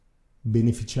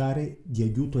Beneficiare di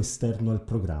aiuto esterno al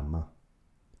programma.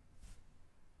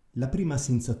 La prima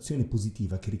sensazione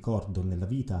positiva che ricordo nella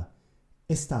vita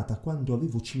è stata quando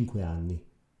avevo 5 anni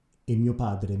e mio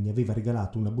padre mi aveva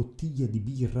regalato una bottiglia di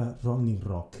birra Rolling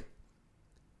Rock.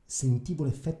 Sentivo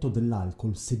l'effetto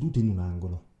dell'alcol seduto in un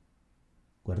angolo.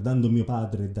 Guardando mio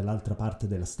padre dall'altra parte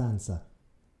della stanza,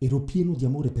 ero pieno di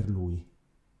amore per lui.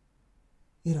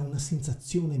 Era una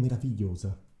sensazione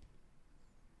meravigliosa.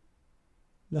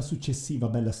 La successiva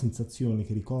bella sensazione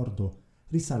che ricordo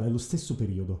risale allo stesso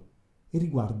periodo e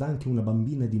riguarda anche una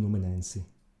bambina di nome Nancy,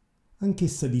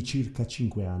 anch'essa di circa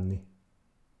 5 anni.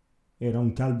 Era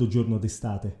un caldo giorno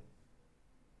d'estate.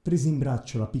 Presi in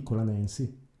braccio la piccola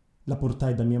Nancy, la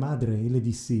portai da mia madre e le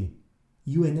dissi: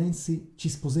 «Io e Nancy ci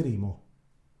sposeremo».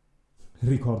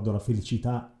 Ricordo la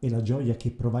felicità e la gioia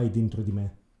che provai dentro di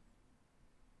me.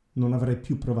 Non avrei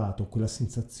più provato quella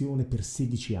sensazione per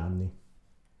 16 anni.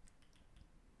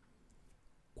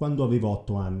 Quando avevo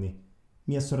 8 anni,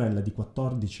 mia sorella di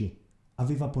 14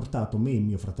 aveva portato me e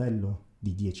mio fratello,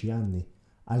 di 10 anni,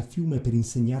 al fiume per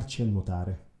insegnarci a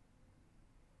nuotare.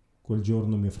 Quel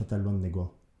giorno mio fratello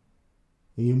annegò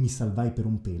e io mi salvai per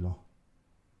un pelo.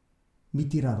 Mi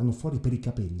tirarono fuori per i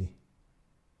capelli,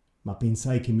 ma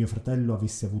pensai che mio fratello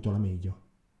avesse avuto la meglio.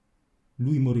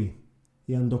 Lui morì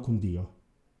e andò con Dio,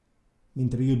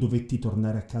 mentre io dovetti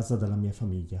tornare a casa dalla mia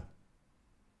famiglia.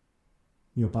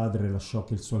 Mio padre lasciò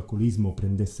che il suo alcolismo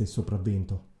prendesse il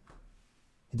sopravvento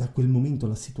e da quel momento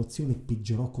la situazione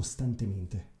peggiorò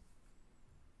costantemente.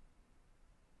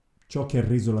 Ciò che ha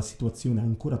reso la situazione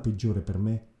ancora peggiore per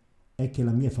me è che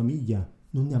la mia famiglia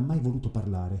non ne ha mai voluto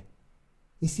parlare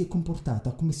e si è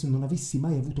comportata come se non avessi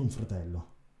mai avuto un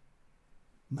fratello.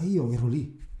 Ma io ero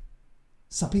lì,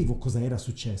 sapevo cosa era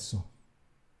successo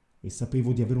e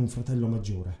sapevo di avere un fratello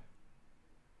maggiore.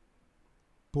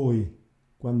 Poi,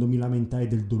 quando mi lamentai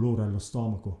del dolore allo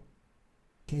stomaco,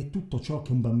 che è tutto ciò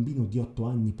che un bambino di 8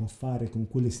 anni può fare con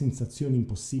quelle sensazioni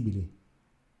impossibili,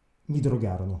 mi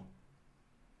drogarono.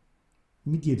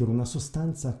 Mi diedero una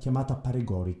sostanza chiamata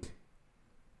paregoric,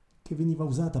 che veniva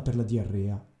usata per la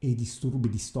diarrea e i disturbi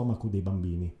di stomaco dei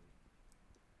bambini.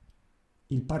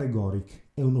 Il paregoric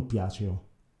è un oppiaceo.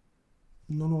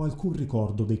 Non ho alcun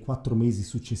ricordo dei 4 mesi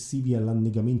successivi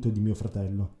all'annegamento di mio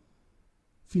fratello,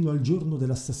 fino al giorno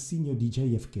dell'assassinio di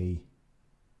JFK.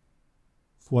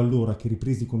 Fu allora che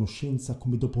ripresi conoscenza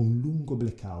come dopo un lungo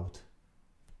blackout.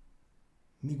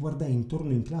 Mi guardai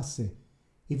intorno in classe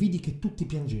e vidi che tutti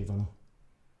piangevano.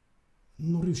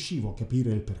 Non riuscivo a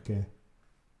capire il perché,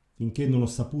 finché non ho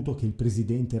saputo che il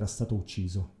presidente era stato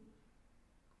ucciso.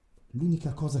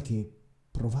 L'unica cosa che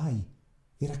provai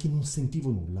era che non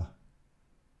sentivo nulla.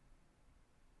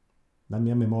 La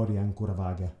mia memoria è ancora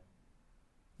vaga,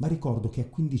 ma ricordo che a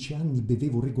 15 anni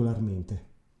bevevo regolarmente.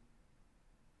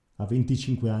 A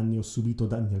 25 anni ho subito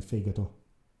danni al fegato.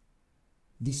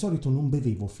 Di solito non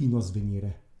bevevo fino a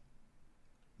svenire,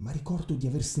 ma ricordo di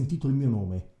aver sentito il mio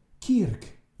nome,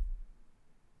 Kirk,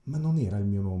 ma non era il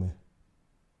mio nome.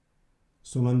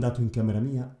 Sono andato in camera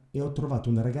mia e ho trovato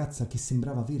una ragazza che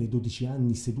sembrava avere 12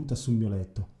 anni seduta sul mio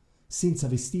letto, senza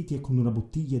vestiti e con una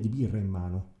bottiglia di birra in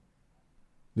mano.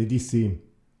 Le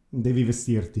dissi: «Devi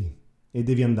vestirti e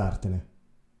devi andartene».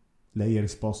 Lei ha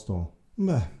risposto: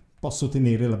 «Beh, posso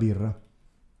tenere la birra».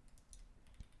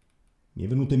 Mi è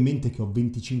venuto in mente che ho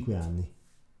 25 anni.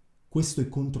 Questo è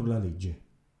contro la legge.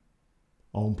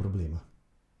 Ho un problema.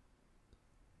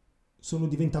 Sono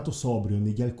diventato sobrio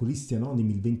negli Alcolisti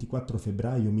Anonimi il 24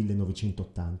 febbraio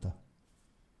 1980.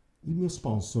 Il mio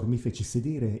sponsor mi fece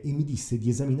sedere e mi disse di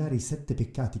esaminare i 7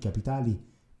 peccati capitali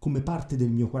come parte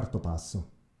del mio quarto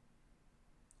passo.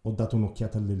 Ho dato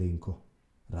un'occhiata all'elenco: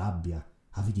 rabbia,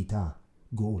 avidità,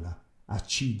 gola,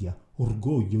 accidia,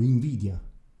 orgoglio, invidia.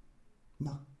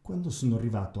 Ma quando sono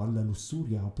arrivato alla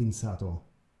lussuria ho pensato: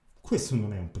 questo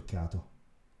non è un peccato.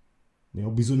 Ne ho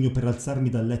bisogno per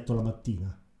alzarmi dal letto la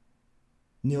mattina.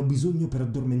 Ne ho bisogno per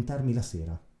addormentarmi la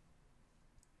sera.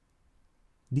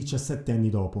 17 anni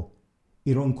dopo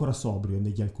ero ancora sobrio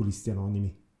negli Alcolisti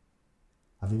Anonimi.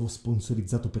 Avevo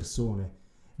sponsorizzato persone,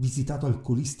 visitato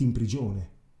alcolisti in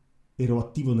prigione, ero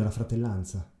attivo nella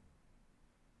fratellanza,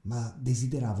 ma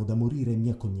desideravo da morire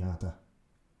mia cognata.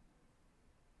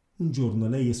 Un giorno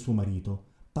lei e suo marito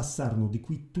passarono di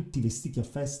qui tutti vestiti a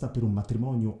festa per un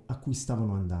matrimonio a cui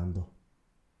stavano andando.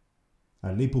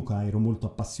 All'epoca ero molto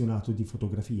appassionato di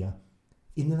fotografia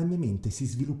e nella mia mente si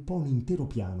sviluppò un intero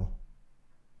piano.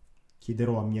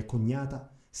 Chiederò a mia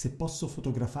cognata se posso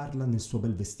fotografarla nel suo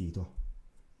bel vestito,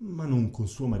 ma non con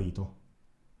suo marito.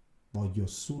 Voglio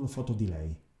solo foto di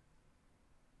lei.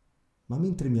 Ma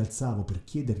mentre mi alzavo per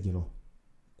chiederglielo,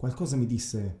 qualcosa mi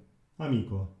disse: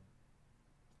 «Amico,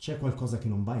 C'è qualcosa che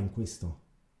non va in questo?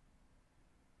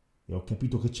 E ho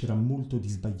capito che c'era molto di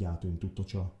sbagliato in tutto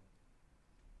ciò.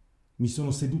 Mi sono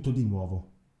seduto di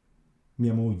nuovo.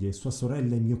 Mia moglie, sua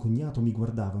sorella e mio cognato mi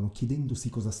guardavano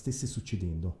chiedendosi cosa stesse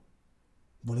succedendo.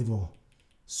 Volevo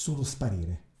solo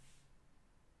sparire.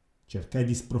 Cercai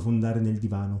di sprofondare nel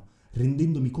divano,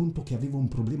 rendendomi conto che avevo un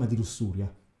problema di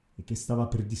lussuria e che stava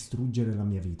per distruggere la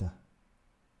mia vita.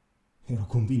 Ero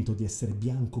convinto di essere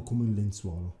bianco come un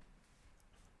lenzuolo.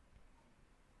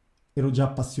 Ero già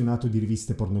appassionato di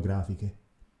riviste pornografiche.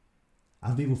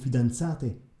 Avevo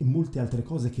fidanzate e molte altre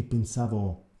cose che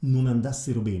pensavo non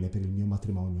andassero bene per il mio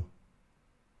matrimonio.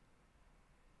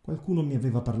 Qualcuno mi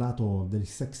aveva parlato del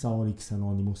Sexaholics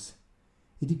Anonymous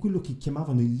e di quello che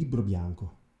chiamavano il libro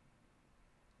bianco.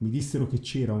 Mi dissero che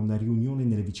c'era una riunione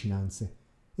nelle vicinanze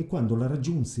e quando la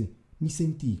raggiunsi mi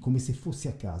sentii come se fossi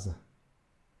a casa.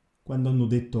 Quando hanno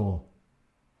detto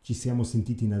ci siamo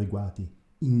sentiti inadeguati,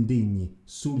 indegni,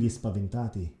 soli e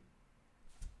spaventati,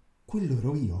 quello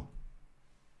ero io.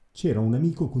 C'era un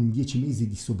amico con 10 mesi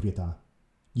di sobrietà.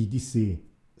 Gli dissi: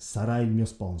 sarai il mio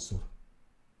sponsor.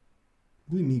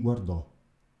 Lui mi guardò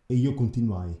e io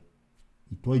continuai: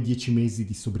 i tuoi 10 mesi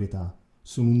di sobrietà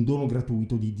sono un dono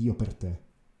gratuito di Dio per te.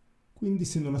 Quindi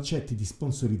se non accetti di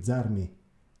sponsorizzarmi,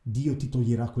 Dio ti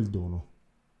toglierà quel dono.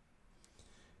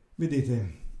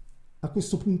 Vedete, a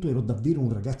questo punto ero davvero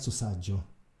un ragazzo saggio,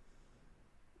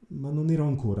 ma non ero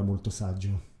ancora molto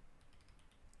saggio.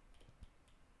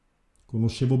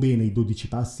 Conoscevo bene i 12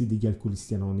 passi degli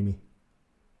alcolisti anonimi.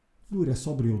 Lui era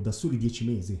sobrio da soli 10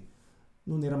 mesi,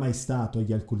 non era mai stato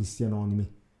agli alcolisti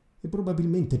anonimi e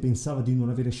probabilmente pensava di non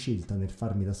avere scelta nel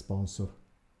farmi da sponsor.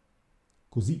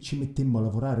 Così ci mettemmo a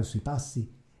lavorare sui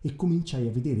passi e cominciai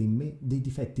a vedere in me dei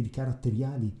difetti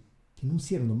caratteriali che non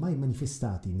si erano mai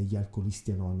manifestati negli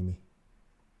alcolisti anonimi.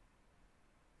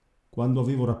 Quando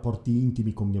avevo rapporti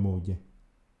intimi con mia moglie,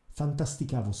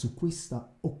 fantasticavo su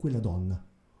questa o quella donna,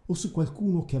 o su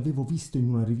qualcuno che avevo visto in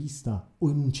una rivista o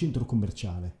in un centro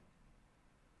commerciale.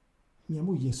 Mia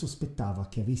moglie sospettava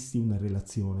che avessi una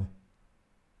relazione.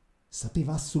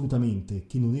 Sapeva assolutamente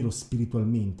che non ero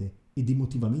spiritualmente ed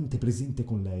emotivamente presente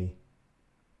con lei.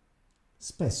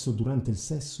 Spesso durante il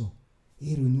sesso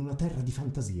ero in una terra di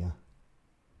fantasia,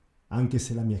 anche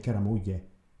se la mia cara moglie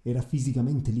era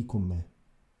fisicamente lì con me.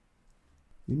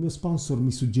 Il mio sponsor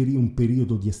mi suggerì un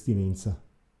periodo di astinenza,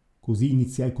 così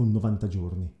iniziai con 90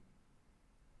 giorni.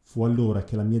 Fu allora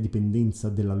che la mia dipendenza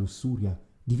dalla lussuria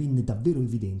divenne davvero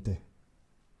evidente.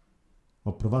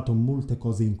 Ho provato molte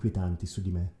cose inquietanti su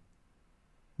di me,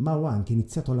 ma ho anche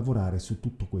iniziato a lavorare su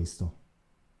tutto questo.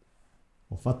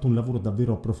 Ho fatto un lavoro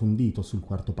davvero approfondito sul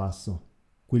quarto passo,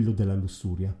 quello della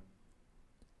lussuria.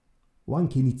 Ho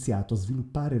anche iniziato a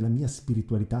sviluppare la mia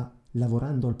spiritualità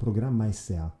lavorando al programma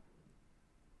SA.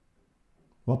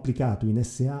 Ho applicato in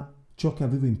SA ciò che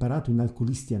avevo imparato in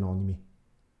Alcolisti Anonimi.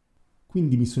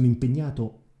 Quindi mi sono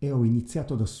impegnato e ho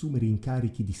iniziato ad assumere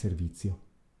incarichi di servizio.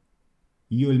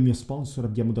 Io e il mio sponsor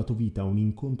abbiamo dato vita a un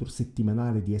incontro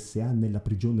settimanale di SA nella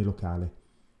prigione locale.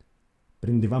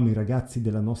 Prendevamo i ragazzi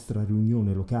della nostra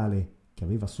riunione locale, che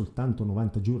aveva soltanto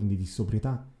 90 giorni di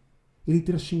sobrietà, e li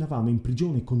trascinavamo in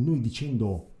prigione con noi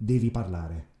dicendo «devi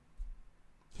parlare».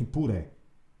 Eppure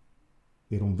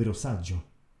ero un vero saggio,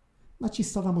 ma ci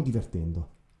stavamo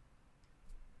divertendo.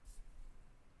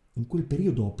 In quel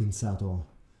periodo ho pensato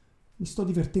 «mi sto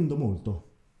divertendo molto».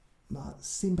 Ma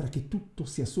sembra che tutto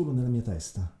sia solo nella mia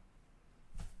testa.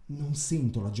 Non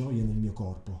sento la gioia nel mio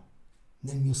corpo,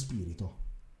 nel mio spirito.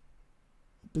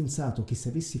 Ho pensato che se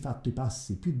avessi fatto i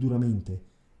passi più duramente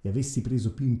e avessi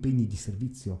preso più impegni di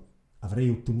servizio, avrei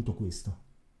ottenuto questo.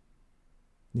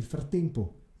 Nel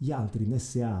frattempo, gli altri in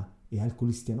SA e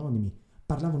Alcolisti Anonimi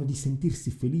parlavano di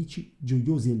sentirsi felici,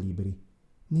 gioiosi e liberi,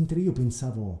 mentre io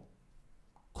pensavo: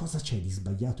 cosa c'è di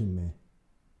sbagliato in me?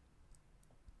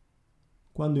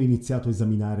 Quando ho iniziato a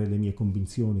esaminare le mie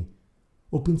convinzioni,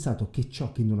 ho pensato che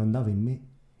ciò che non andava in me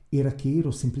era che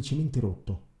ero semplicemente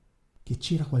rotto, che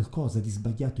c'era qualcosa di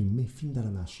sbagliato in me fin dalla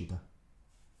nascita.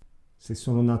 Se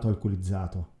sono nato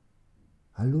alcolizzato,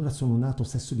 allora sono nato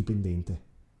sesso dipendente.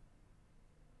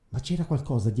 Ma c'era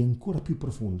qualcosa di ancora più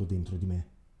profondo dentro di me.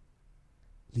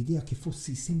 L'idea che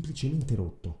fossi semplicemente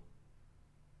rotto.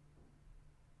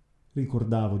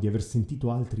 Ricordavo di aver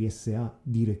sentito altri SA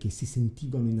dire che si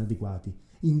sentivano inadeguati,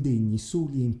 indegni,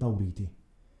 soli e impauriti.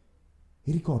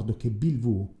 E ricordo che Bill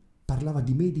Wu parlava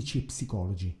di medici e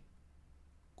psicologi.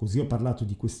 Così ho parlato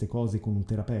di queste cose con un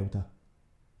terapeuta,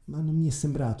 ma non mi è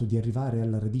sembrato di arrivare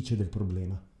alla radice del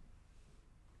problema,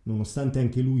 nonostante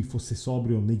anche lui fosse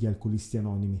sobrio negli alcolisti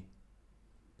anonimi.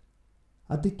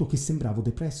 Ha detto che sembravo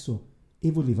depresso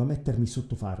e voleva mettermi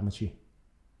sotto farmaci.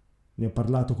 Ne ho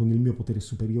parlato con il mio potere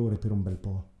superiore per un bel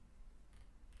po'.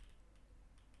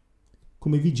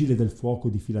 Come vigile del fuoco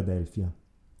di Filadelfia,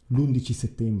 l'11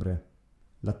 settembre,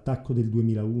 l'attacco del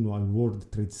 2001 al World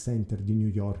Trade Center di New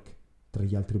York, tra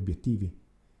gli altri obiettivi,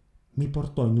 mi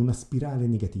portò in una spirale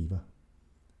negativa.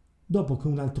 Dopo che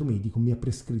un altro medico mi ha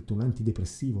prescritto un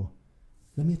antidepressivo,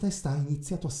 la mia testa ha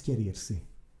iniziato a schiarirsi,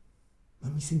 ma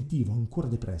mi sentivo ancora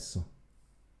depresso.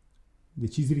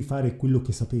 Decisi di fare quello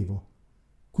che sapevo,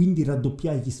 quindi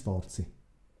raddoppiai gli sforzi.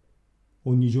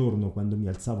 Ogni giorno, quando mi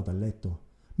alzavo dal letto,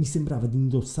 mi sembrava di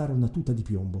indossare una tuta di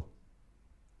piombo.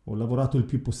 Ho lavorato il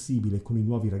più possibile con i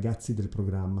nuovi ragazzi del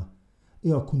programma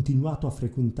e ho continuato a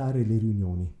frequentare le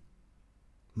riunioni,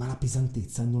 ma la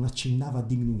pesantezza non accennava a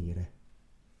diminuire.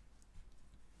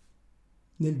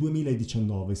 Nel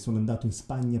 2019 sono andato in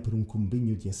Spagna per un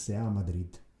convegno di SA a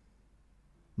Madrid,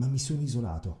 ma mi sono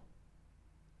isolato.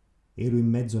 Ero in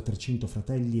mezzo a 300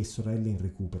 fratelli e sorelle in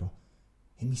recupero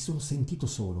e mi sono sentito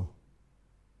solo.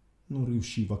 Non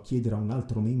riuscivo a chiedere a un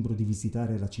altro membro di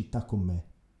visitare la città con me.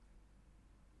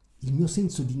 Il mio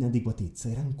senso di inadeguatezza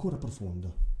era ancora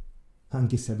profondo,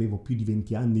 anche se avevo più di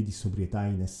 20 anni di sobrietà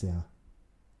in SA.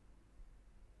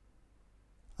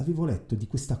 Avevo letto di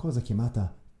questa cosa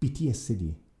chiamata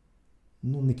PTSD.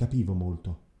 Non ne capivo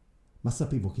molto, ma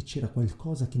sapevo che c'era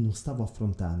qualcosa che non stavo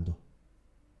affrontando.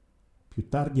 Più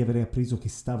tardi avrei appreso che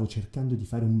stavo cercando di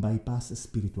fare un bypass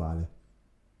spirituale.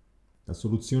 La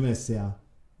soluzione SA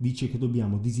dice che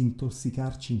dobbiamo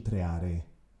disintossicarci in 3 aree: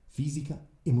 fisica,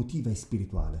 emotiva e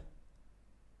spirituale.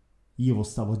 Io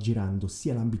stavo aggirando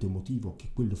sia l'ambito emotivo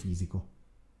che quello fisico.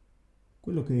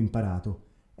 Quello che ho imparato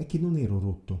è che non ero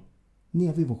rotto, né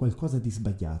avevo qualcosa di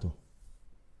sbagliato.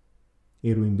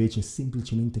 Ero invece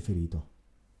semplicemente ferito.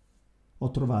 Ho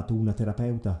trovato una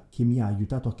terapeuta che mi ha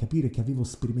aiutato a capire che avevo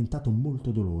sperimentato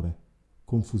molto dolore,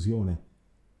 confusione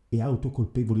e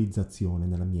autocolpevolizzazione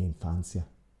nella mia infanzia.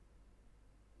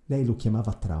 Lei lo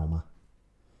chiamava trauma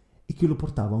e che lo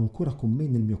portavo ancora con me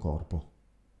nel mio corpo.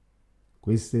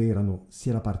 Queste erano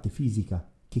sia la parte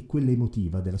fisica che quella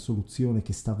emotiva della soluzione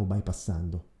che stavo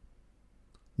bypassando.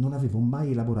 Non avevo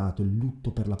mai elaborato il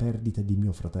lutto per la perdita di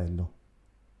mio fratello.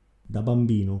 Da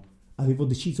bambino avevo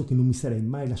deciso che non mi sarei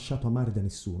mai lasciato amare da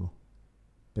nessuno,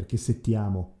 perché se ti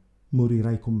amo,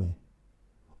 morirai con me.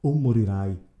 O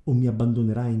morirai o mi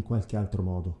abbandonerai in qualche altro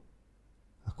modo.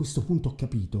 A questo punto ho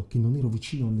capito che non ero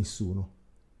vicino a nessuno.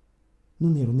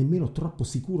 Non ero nemmeno troppo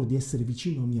sicuro di essere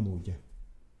vicino a mia moglie.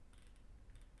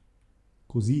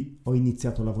 Così ho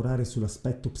iniziato a lavorare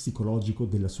sull'aspetto psicologico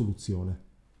della soluzione.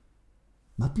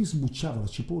 Ma più sbucciava la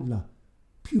cipolla,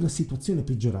 più la situazione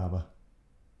peggiorava.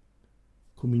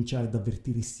 Cominciai ad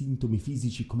avvertire sintomi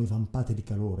fisici come vampate di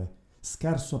calore,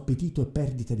 scarso appetito e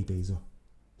perdita di peso,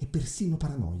 e persino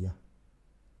paranoia.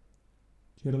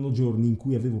 C'erano giorni in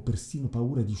cui avevo persino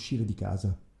paura di uscire di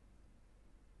casa.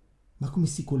 Ma come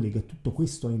si collega tutto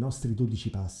questo ai nostri 12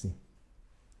 passi?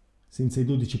 Senza i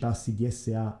 12 passi di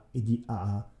SA e di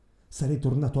AA sarei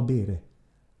tornato a bere,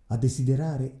 a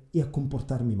desiderare e a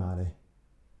comportarmi male.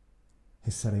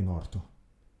 E sarei morto.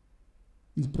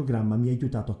 Il programma mi ha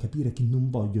aiutato a capire che non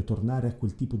voglio tornare a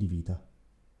quel tipo di vita.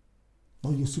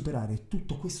 Voglio superare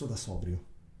tutto questo da sobrio.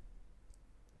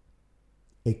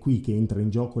 È qui che entra in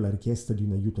gioco la richiesta di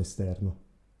un aiuto esterno.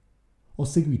 Ho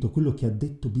seguito quello che ha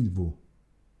detto Bill V.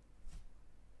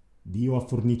 Dio ha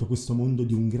fornito questo mondo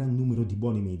di un gran numero di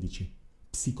buoni medici,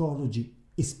 psicologi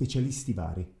e specialisti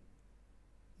vari.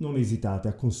 Non esitate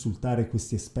a consultare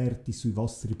questi esperti sui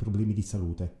vostri problemi di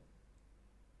salute.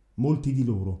 Molti di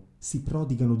loro si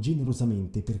prodigano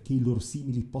generosamente perché i loro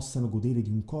simili possano godere di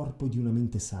un corpo e di una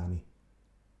mente sani.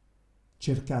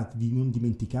 Cercate di non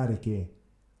dimenticare che,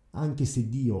 anche se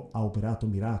Dio ha operato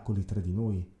miracoli tra di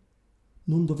noi,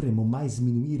 non dovremmo mai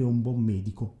sminuire un buon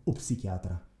medico o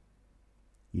psichiatra.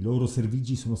 I loro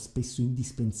servigi sono spesso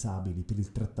indispensabili per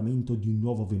il trattamento di un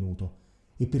nuovo venuto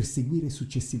e per seguire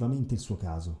successivamente il suo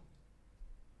caso.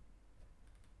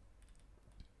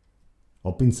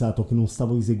 Ho pensato che non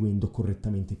stavo eseguendo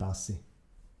correttamente i passi.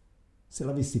 Se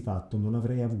l'avessi fatto non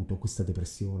avrei avuto questa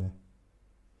depressione.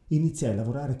 Iniziai a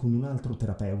lavorare con un altro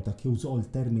terapeuta che usò il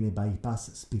termine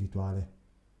bypass spirituale.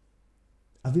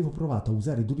 Avevo provato a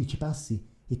usare 12 passi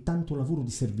e tanto lavoro di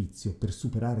servizio per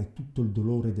superare tutto il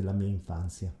dolore della mia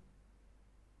infanzia.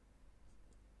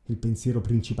 Il pensiero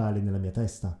principale nella mia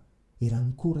testa era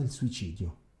ancora il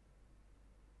suicidio.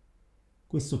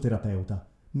 Questo terapeuta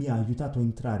mi ha aiutato a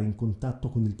entrare in contatto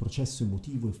con il processo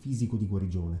emotivo e fisico di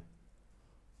guarigione.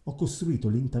 Ho costruito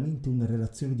lentamente una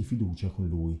relazione di fiducia con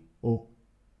lui, o,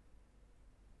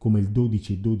 come il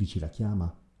 12 e 12 la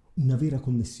chiama, una vera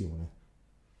connessione.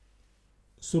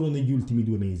 Solo negli ultimi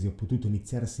 2 mesi ho potuto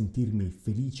iniziare a sentirmi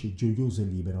felice, gioioso e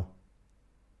libero.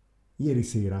 Ieri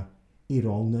sera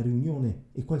ero a una riunione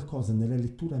e qualcosa nella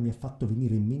lettura mi ha fatto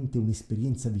venire in mente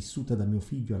un'esperienza vissuta da mio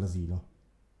figlio all'asilo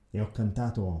e ho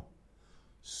cantato: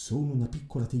 sono una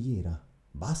piccola teiera,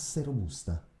 bassa e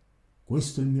robusta.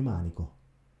 Questo è il mio manico,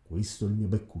 questo è il mio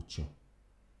beccuccio.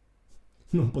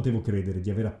 Non potevo credere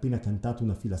di aver appena cantato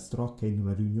una filastrocca in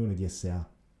una riunione di SA,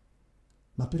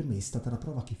 ma per me è stata la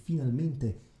prova che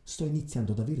finalmente sto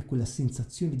iniziando ad avere quella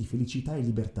sensazione di felicità e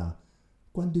libertà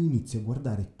quando inizio a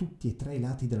guardare tutti e tre i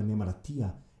lati della mia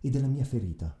malattia e della mia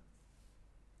ferita,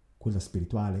 quella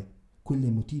spirituale, quella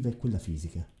emotiva e quella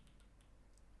fisica.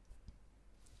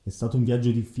 È stato un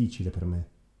viaggio difficile per me,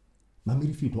 ma mi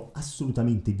rifiuto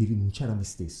assolutamente di rinunciare a me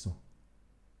stesso.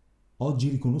 Oggi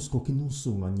riconosco che non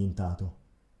sono annientato,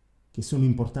 che sono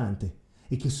importante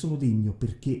e che sono degno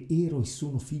perché ero e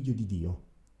sono figlio di Dio.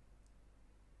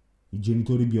 I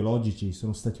genitori biologici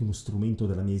sono stati uno strumento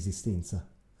della mia esistenza,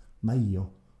 ma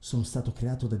io sono stato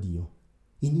creato da Dio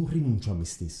e non rinuncio a me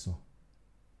stesso.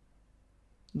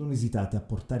 Non esitate a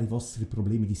portare i vostri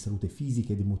problemi di salute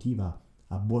fisica ed emotiva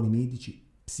a buoni medici,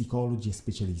 psicologi e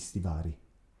specialisti vari.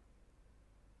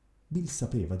 Bill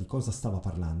sapeva di cosa stava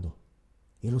parlando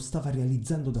e lo stava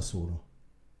realizzando da solo.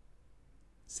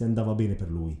 Se andava bene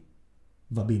per lui,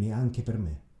 va bene anche per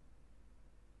me.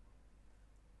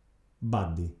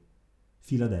 Buddy,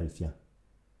 Filadelfia,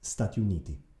 Stati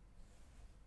Uniti.